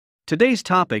Today's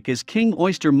topic is King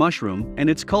oyster mushroom and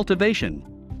its cultivation.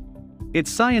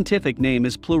 Its scientific name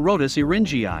is Pleurotus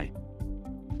eryngii.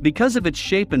 Because of its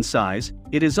shape and size,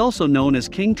 it is also known as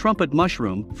king trumpet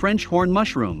mushroom, French horn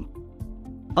mushroom.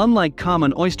 Unlike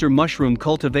common oyster mushroom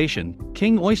cultivation,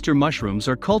 king oyster mushrooms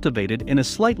are cultivated in a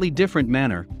slightly different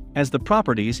manner, as the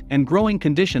properties and growing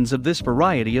conditions of this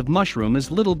variety of mushroom is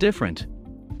little different.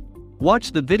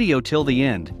 Watch the video till the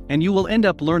end, and you will end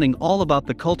up learning all about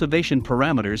the cultivation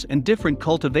parameters and different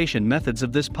cultivation methods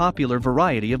of this popular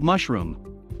variety of mushroom.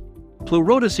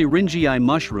 Pleurotus eryngii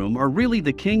mushroom are really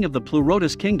the king of the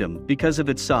Pleurotus kingdom because of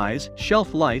its size,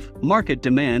 shelf life, market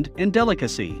demand, and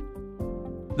delicacy.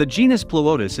 The genus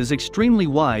Pleurotus is extremely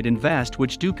wide and vast,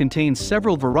 which do contain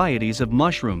several varieties of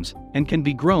mushrooms and can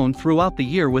be grown throughout the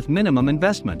year with minimum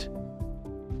investment.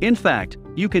 In fact,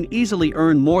 you can easily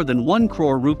earn more than 1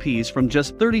 crore rupees from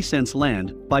just 30 cents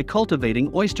land by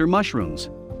cultivating oyster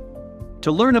mushrooms.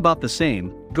 To learn about the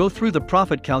same, go through the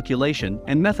profit calculation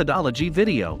and methodology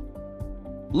video.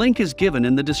 Link is given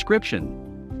in the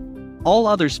description. All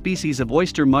other species of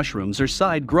oyster mushrooms are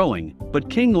side growing,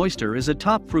 but king oyster is a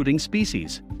top fruiting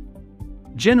species.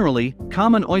 Generally,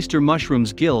 common oyster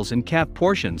mushrooms' gills and cap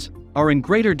portions are in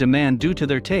greater demand due to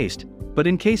their taste, but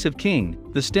in case of king,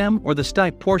 the stem or the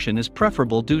stipe portion is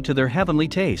preferable due to their heavenly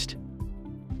taste.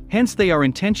 Hence they are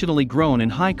intentionally grown in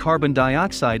high carbon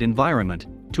dioxide environment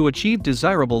to achieve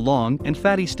desirable long and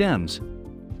fatty stems.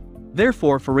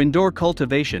 Therefore, for indoor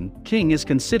cultivation, king is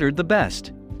considered the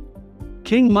best.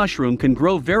 King mushroom can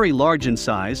grow very large in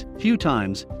size, few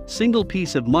times, single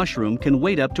piece of mushroom can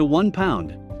weight up to 1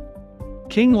 pound.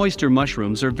 King oyster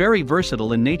mushrooms are very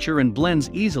versatile in nature and blends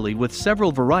easily with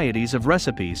several varieties of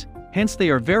recipes, hence they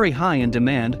are very high in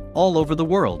demand all over the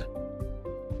world.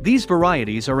 These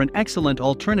varieties are an excellent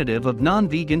alternative of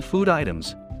non-vegan food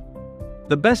items.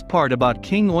 The best part about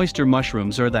king oyster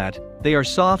mushrooms are that they are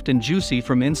soft and juicy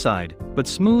from inside, but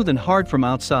smooth and hard from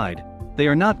outside. They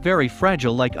are not very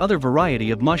fragile like other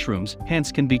variety of mushrooms,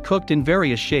 hence can be cooked in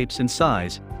various shapes and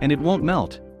size, and it won't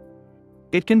melt.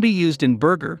 It can be used in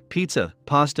burger, pizza,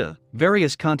 pasta,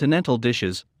 various continental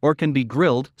dishes, or can be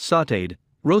grilled, sautéed,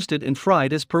 roasted and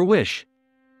fried as per wish.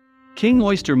 King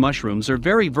oyster mushrooms are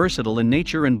very versatile in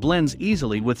nature and blends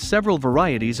easily with several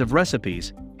varieties of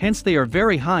recipes, hence they are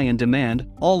very high in demand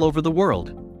all over the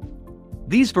world.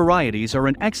 These varieties are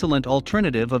an excellent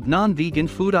alternative of non-vegan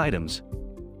food items.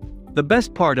 The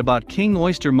best part about king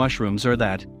oyster mushrooms are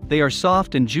that they are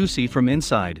soft and juicy from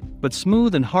inside, but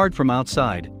smooth and hard from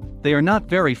outside. They are not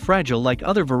very fragile like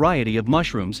other variety of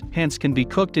mushrooms, hence can be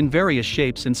cooked in various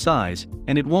shapes and size,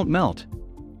 and it won't melt.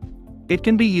 It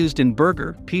can be used in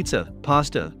burger, pizza,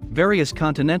 pasta, various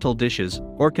continental dishes,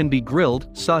 or can be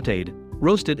grilled, sautéed,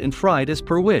 roasted and fried as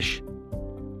per wish.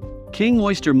 King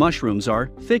oyster mushrooms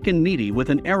are thick and meaty with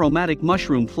an aromatic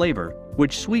mushroom flavor,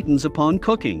 which sweetens upon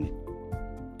cooking.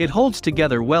 It holds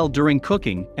together well during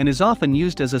cooking and is often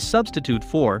used as a substitute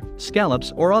for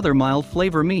scallops or other mild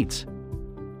flavor meats.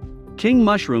 King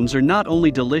mushrooms are not only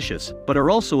delicious but are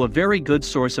also a very good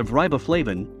source of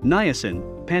riboflavin, niacin,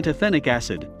 pantothenic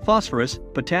acid, phosphorus,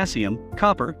 potassium,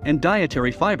 copper, and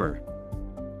dietary fiber.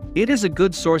 It is a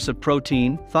good source of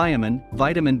protein, thiamine,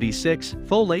 vitamin B6,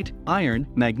 folate, iron,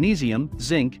 magnesium,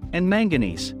 zinc, and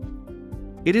manganese.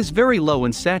 It is very low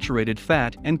in saturated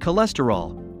fat and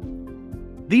cholesterol.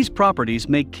 These properties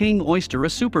make king oyster a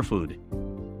superfood.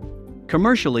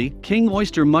 Commercially, king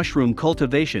oyster mushroom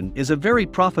cultivation is a very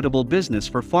profitable business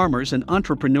for farmers and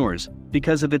entrepreneurs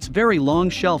because of its very long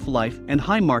shelf life and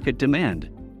high market demand.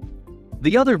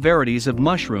 The other varieties of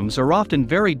mushrooms are often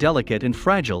very delicate and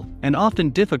fragile and often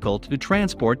difficult to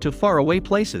transport to faraway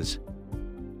places.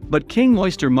 But king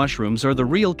oyster mushrooms are the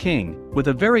real king, with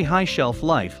a very high shelf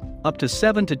life, up to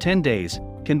 7 to 10 days,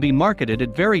 can be marketed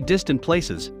at very distant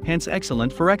places, hence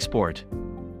excellent for export.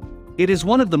 It is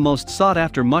one of the most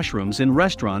sought-after mushrooms in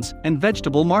restaurants and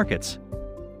vegetable markets.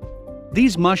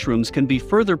 These mushrooms can be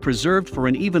further preserved for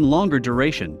an even longer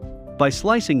duration by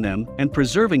slicing them and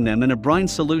preserving them in a brine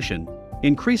solution,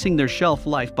 increasing their shelf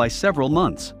life by several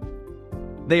months.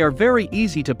 They are very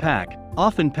easy to pack,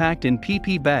 often packed in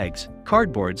PP bags,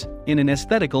 cardboards, in an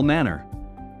aesthetical manner.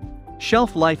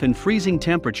 Shelf life in freezing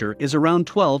temperature is around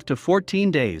 12 to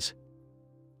 14 days.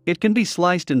 It can be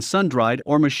sliced and sun-dried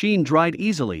or machine-dried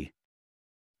easily.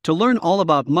 To learn all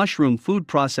about mushroom food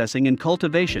processing and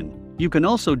cultivation, you can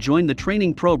also join the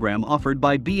training program offered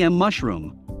by BM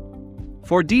Mushroom.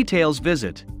 For details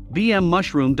visit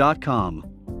bmmushroom.com.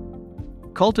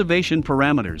 Cultivation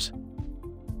parameters.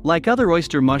 Like other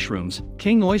oyster mushrooms,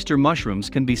 king oyster mushrooms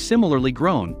can be similarly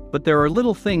grown, but there are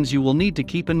little things you will need to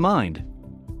keep in mind.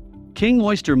 King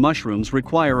oyster mushrooms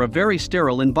require a very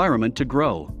sterile environment to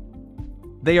grow.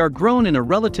 They are grown in a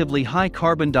relatively high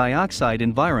carbon dioxide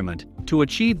environment to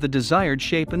achieve the desired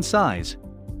shape and size.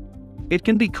 It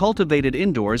can be cultivated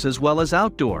indoors as well as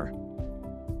outdoor.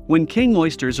 When king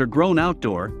oysters are grown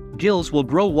outdoor, gills will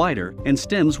grow wider and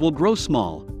stems will grow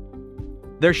small.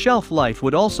 Their shelf life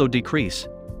would also decrease.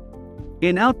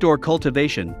 In outdoor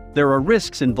cultivation, there are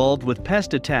risks involved with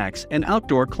pest attacks and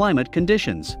outdoor climate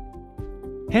conditions.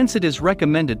 Hence it is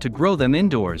recommended to grow them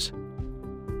indoors.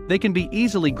 They can be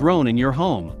easily grown in your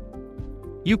home.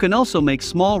 You can also make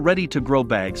small ready-to-grow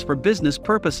bags for business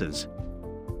purposes.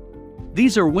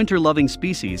 These are winter-loving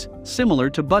species, similar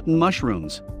to button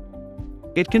mushrooms.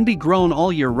 It can be grown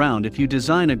all year round if you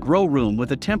design a grow room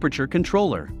with a temperature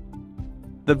controller.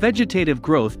 The vegetative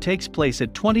growth takes place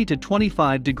at 20 to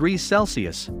 25 degrees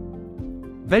Celsius.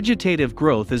 Vegetative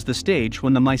growth is the stage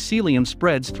when the mycelium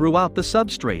spreads throughout the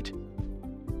substrate.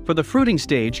 For the fruiting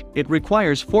stage, it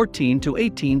requires 14 to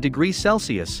 18 degrees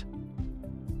Celsius.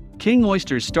 King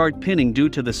oysters start pinning due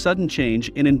to the sudden change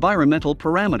in environmental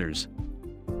parameters.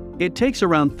 It takes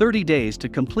around 30 days to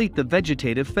complete the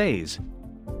vegetative phase.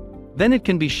 Then it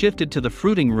can be shifted to the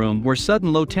fruiting room where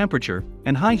sudden low temperature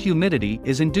and high humidity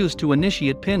is induced to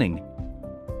initiate pinning.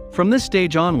 From this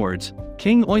stage onwards,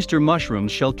 king oyster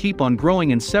mushrooms shall keep on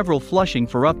growing in several flushing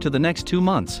for up to the next 2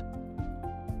 months.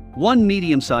 One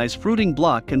medium-sized fruiting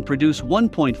block can produce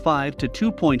 1.5 to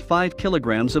 2.5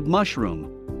 kilograms of mushroom.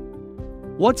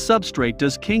 What substrate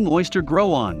does king oyster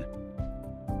grow on?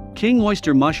 King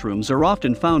oyster mushrooms are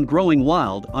often found growing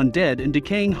wild on dead and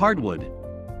decaying hardwood.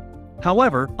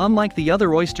 However, unlike the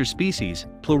other oyster species,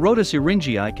 Pleurotus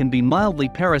Eryngii can be mildly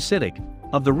parasitic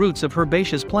of the roots of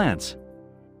herbaceous plants.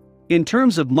 In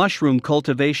terms of mushroom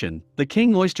cultivation, the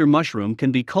king oyster mushroom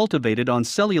can be cultivated on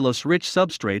cellulose-rich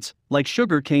substrates like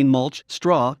sugarcane mulch,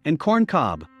 straw, and corn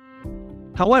cob.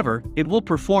 However, it will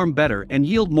perform better and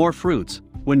yield more fruits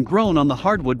when grown on the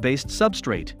hardwood-based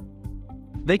substrate.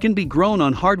 They can be grown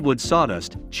on hardwood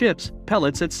sawdust, chips,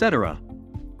 pellets, etc.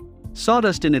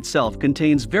 Sawdust in itself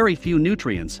contains very few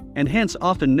nutrients and hence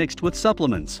often mixed with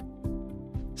supplements.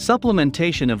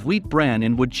 Supplementation of wheat bran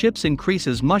in wood chips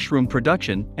increases mushroom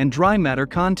production and dry matter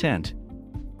content.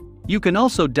 You can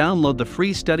also download the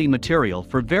free study material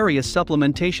for various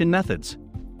supplementation methods.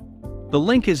 The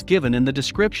link is given in the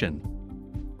description.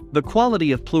 The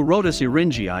quality of Pleurotus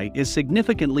Eryngii is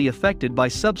significantly affected by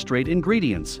substrate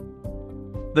ingredients.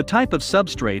 The type of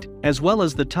substrate, as well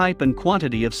as the type and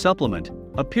quantity of supplement,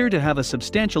 appear to have a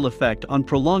substantial effect on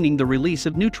prolonging the release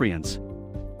of nutrients.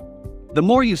 The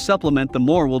more you supplement, the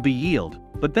more will be yield,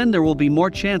 but then there will be more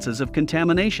chances of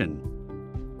contamination.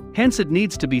 Hence it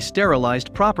needs to be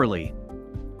sterilized properly.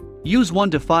 Use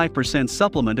 1 to 5%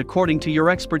 supplement according to your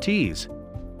expertise.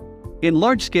 In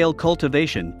large-scale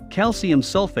cultivation, calcium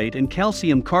sulfate and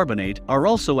calcium carbonate are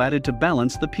also added to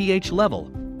balance the pH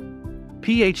level.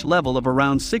 pH level of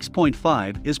around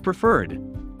 6.5 is preferred.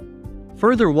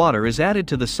 Further water is added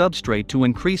to the substrate to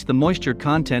increase the moisture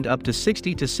content up to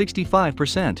 60 to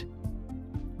 65%.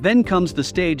 Then comes the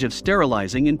stage of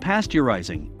sterilizing and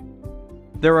pasteurizing.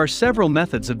 There are several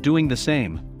methods of doing the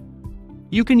same.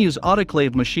 You can use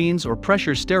autoclave machines or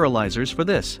pressure sterilizers for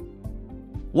this.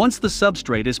 Once the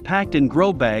substrate is packed in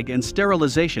grow bag and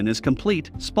sterilization is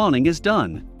complete, spawning is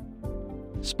done.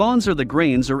 Spawns are the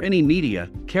grains or any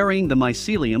media carrying the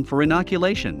mycelium for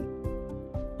inoculation.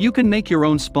 You can make your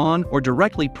own spawn or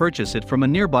directly purchase it from a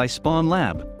nearby spawn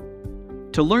lab.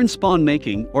 To learn spawn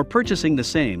making or purchasing the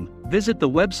same, visit the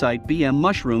website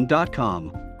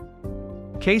bmmushroom.com.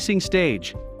 Casing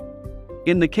stage.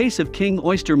 In the case of king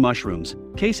oyster mushrooms,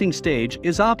 casing stage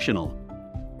is optional.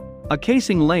 A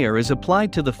casing layer is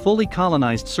applied to the fully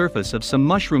colonized surface of some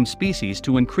mushroom species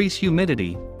to increase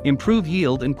humidity, improve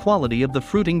yield and quality of the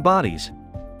fruiting bodies.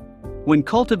 When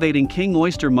cultivating king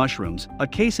oyster mushrooms, a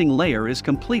casing layer is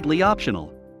completely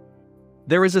optional.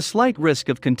 There is a slight risk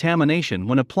of contamination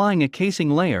when applying a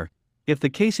casing layer, if the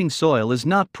casing soil is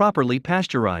not properly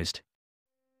pasteurized.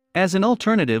 As an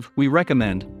alternative, we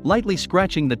recommend lightly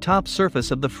scratching the top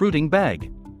surface of the fruiting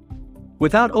bag.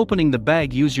 Without opening the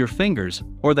bag, use your fingers,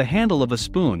 or the handle of a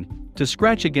spoon, to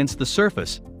scratch against the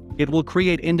surface. It will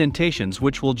create indentations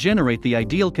which will generate the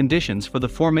ideal conditions for the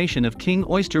formation of king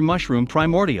oyster mushroom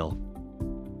primordial.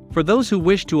 For those who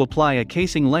wish to apply a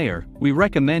casing layer, we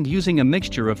recommend using a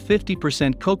mixture of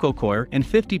 50% coco coir and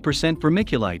 50%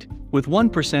 vermiculite, with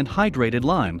 1% hydrated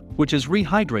lime, which is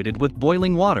rehydrated with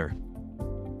boiling water.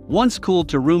 Once cooled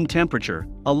to room temperature,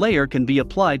 a layer can be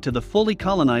applied to the fully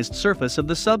colonized surface of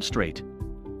the substrate.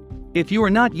 If you are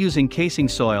not using casing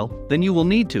soil, then you will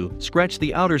need to scratch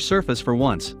the outer surface for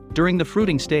once, during the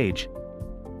fruiting stage.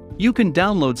 You can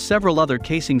download several other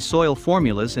casing soil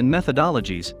formulas and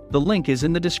methodologies, the link is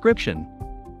in the description.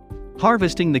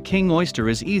 Harvesting the king oyster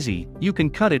is easy, you can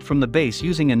cut it from the base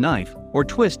using a knife, or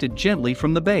twist it gently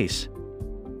from the base.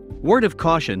 Word of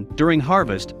caution, during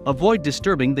harvest, avoid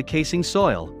disturbing the casing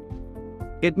soil.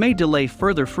 It may delay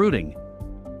further fruiting.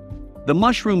 The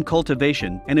mushroom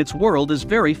cultivation and its world is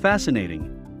very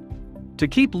fascinating. To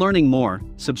keep learning more,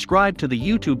 subscribe to the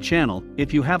YouTube channel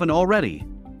if you haven't already.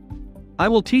 I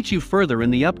will teach you further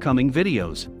in the upcoming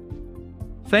videos.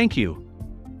 Thank you.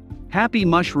 Happy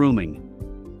mushrooming!